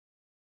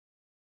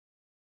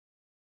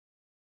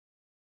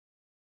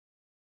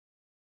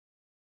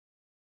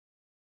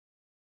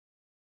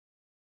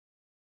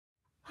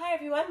Hi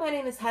everyone, my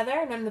name is Heather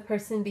and I'm the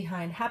person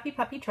behind Happy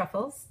Puppy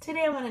Truffles.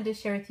 Today I wanted to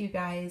share with you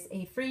guys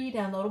a free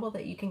downloadable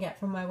that you can get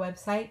from my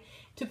website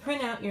to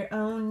print out your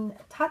own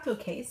Tato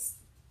case.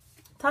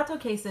 Tato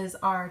cases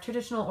are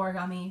traditional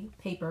origami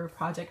paper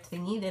project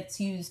thingy that's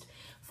used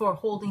for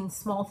holding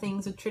small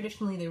things.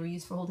 Traditionally they were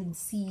used for holding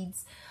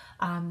seeds.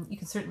 You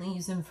can certainly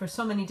use them for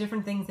so many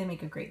different things. They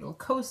make a great little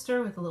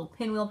coaster with a little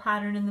pinwheel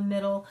pattern in the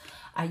middle.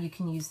 You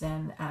can use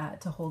them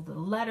to hold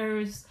little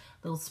letters,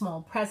 little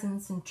small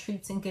presents and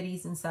treats and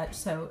goodies and such.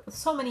 So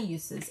many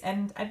uses.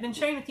 And I've been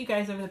sharing with you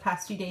guys over the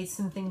past few days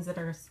some things that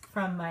are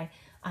from my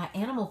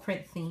animal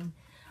print theme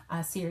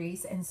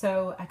series, and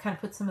so I kind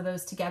of put some of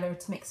those together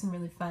to make some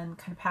really fun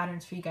kind of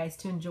patterns for you guys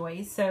to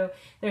enjoy. So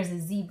there's a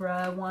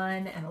zebra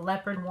one and a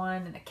leopard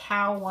one and a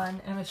cow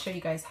one, and I'm going to show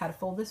you guys how to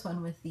fold this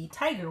one with the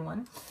tiger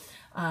one.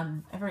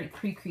 I've already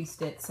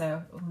pre-creased it,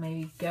 so it'll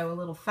maybe go a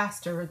little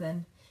faster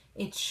than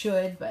it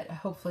should, but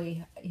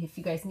hopefully if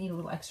you guys need a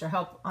little extra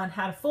help on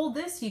how to fold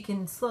this, you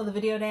can slow the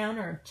video down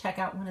or check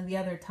out one of the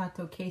other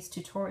Tato case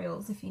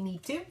tutorials if you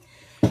need to.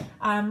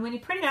 When you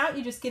print it out,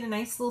 you just get a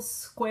nice little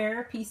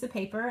square piece of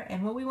paper,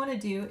 and what we want to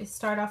do is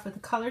start off with the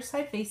color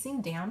side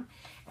facing down,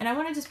 and I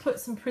want to just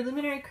put some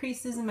preliminary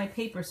creases in my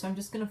paper, so I'm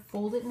just going to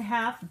fold it in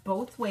half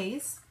both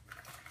ways,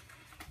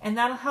 and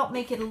that'll help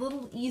make it a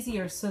little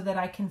easier so that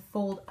I can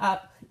fold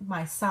up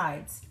my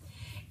sides.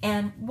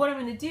 And what I'm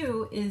going to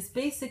do is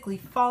basically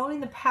following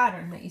the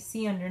pattern that you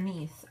see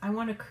underneath, I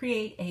want to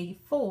create a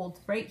fold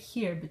right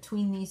here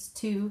between these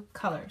two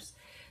colors.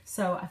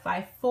 So if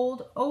I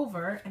fold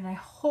over and I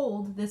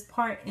hold this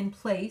part in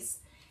place,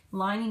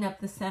 lining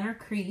up the center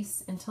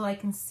crease until I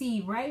can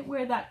see right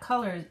where that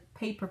color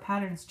paper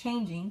pattern is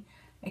changing,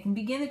 I can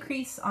begin the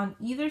crease on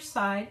either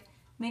side,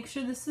 make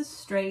sure this is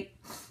straight,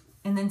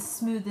 and then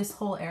smooth this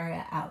whole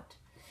area out.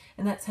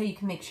 And that's how you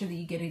can make sure that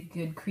you get a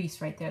good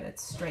crease right there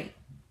that's straight.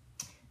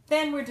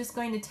 Then we're just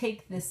going to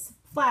take this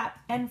flap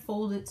and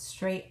fold it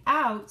straight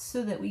out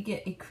so that we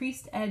get a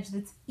creased edge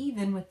that's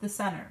even with the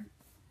center.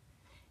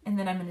 And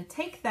then I'm going to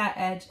take that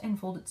edge and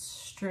fold it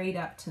straight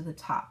up to the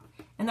top.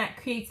 And that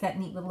creates that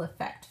neat little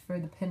effect for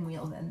the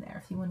pinwheel then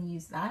there, if you want to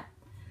use that.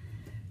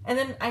 And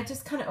then I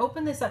just kind of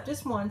open this up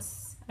just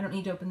once. I don't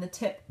need to open the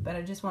tip, but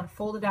I just want to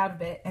fold it out a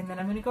bit. And then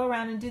I'm going to go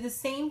around and do the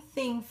same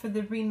thing for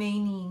the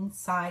remaining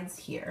sides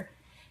here.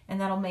 And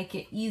that'll make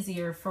it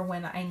easier for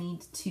when I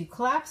need to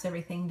collapse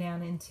everything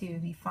down into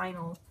the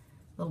final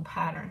little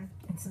pattern.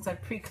 And since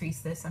I've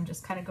pre-creased this, I'm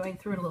just kind of going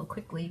through it a little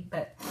quickly,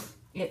 but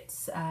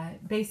it's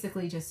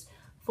basically just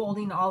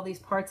folding all these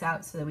parts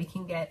out so that we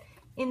can get,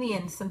 in the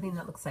end, something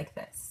that looks like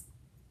this.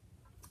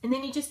 And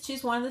then you just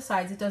choose one of the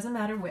sides, it doesn't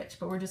matter which,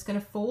 but we're just going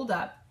to fold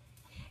up.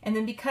 And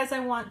then because I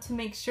want to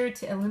make sure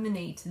to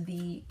eliminate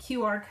the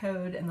QR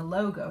code and the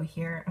logo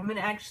here, I'm going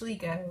to actually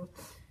go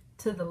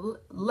to the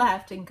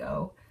left and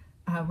go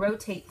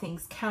rotate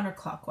things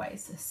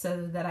counterclockwise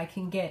so that I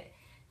can get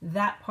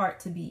that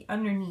part to be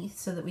underneath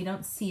so that we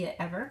don't see it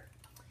ever.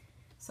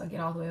 So I'll get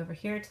all the way over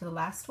here to the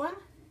last one.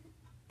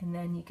 And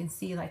then you can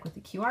see, like with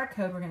the QR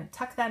code, we're going to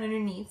tuck that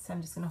underneath. So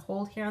I'm just going to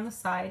hold here on the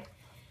side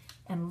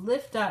and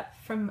lift up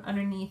from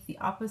underneath the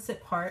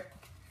opposite part.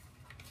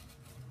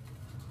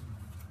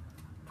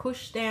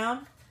 Push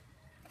down.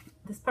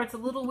 This part's a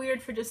little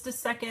weird for just a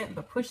second,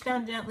 but push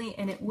down gently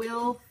and it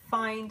will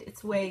find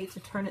its way to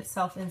turn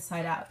itself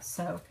inside out.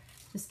 So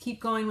just keep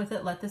going with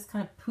it. Let this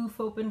kind of poof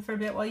open for a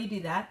bit while you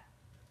do that.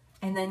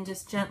 And then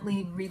just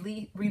gently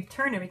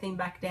return everything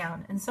back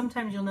down. And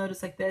sometimes you'll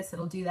notice like this,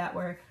 it'll do that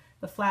where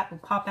the flap will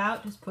pop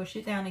out, just push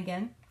it down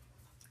again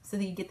so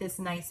that you get this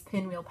nice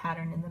pinwheel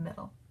pattern in the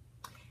middle.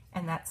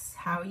 And that's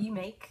how you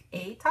make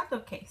a Tato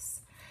case.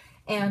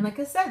 And like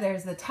I said,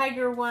 there's the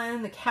tiger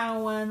one, the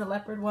cow one, the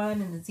leopard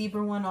one, and the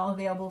zebra one, all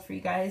available for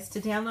you guys to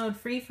download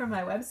free from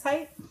my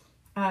website.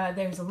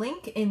 There's a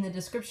link in the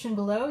description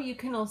below. You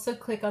can also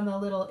click on the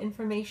little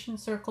information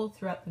circle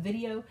throughout the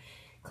video.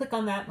 Click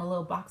on that and a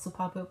little box will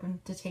pop open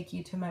to take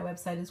you to my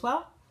website as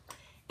well.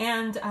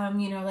 And,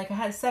 you know, like I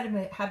had said,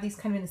 I have these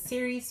kind of in a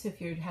series, so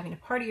if you're having a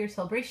party or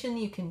celebration,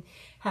 you can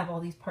have all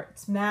these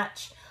parts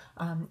match.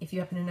 If you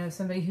happen to know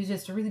somebody who's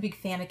just a really big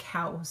fan of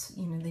cows,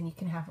 you know, then you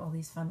can have all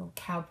these fun little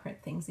cow print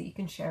things that you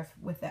can share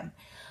with them.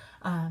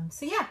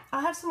 So yeah,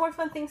 I'll have some more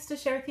fun things to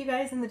share with you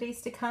guys in the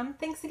days to come.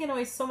 Thanks again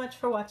always so much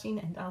for watching,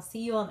 and I'll see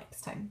you all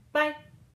next time. Bye!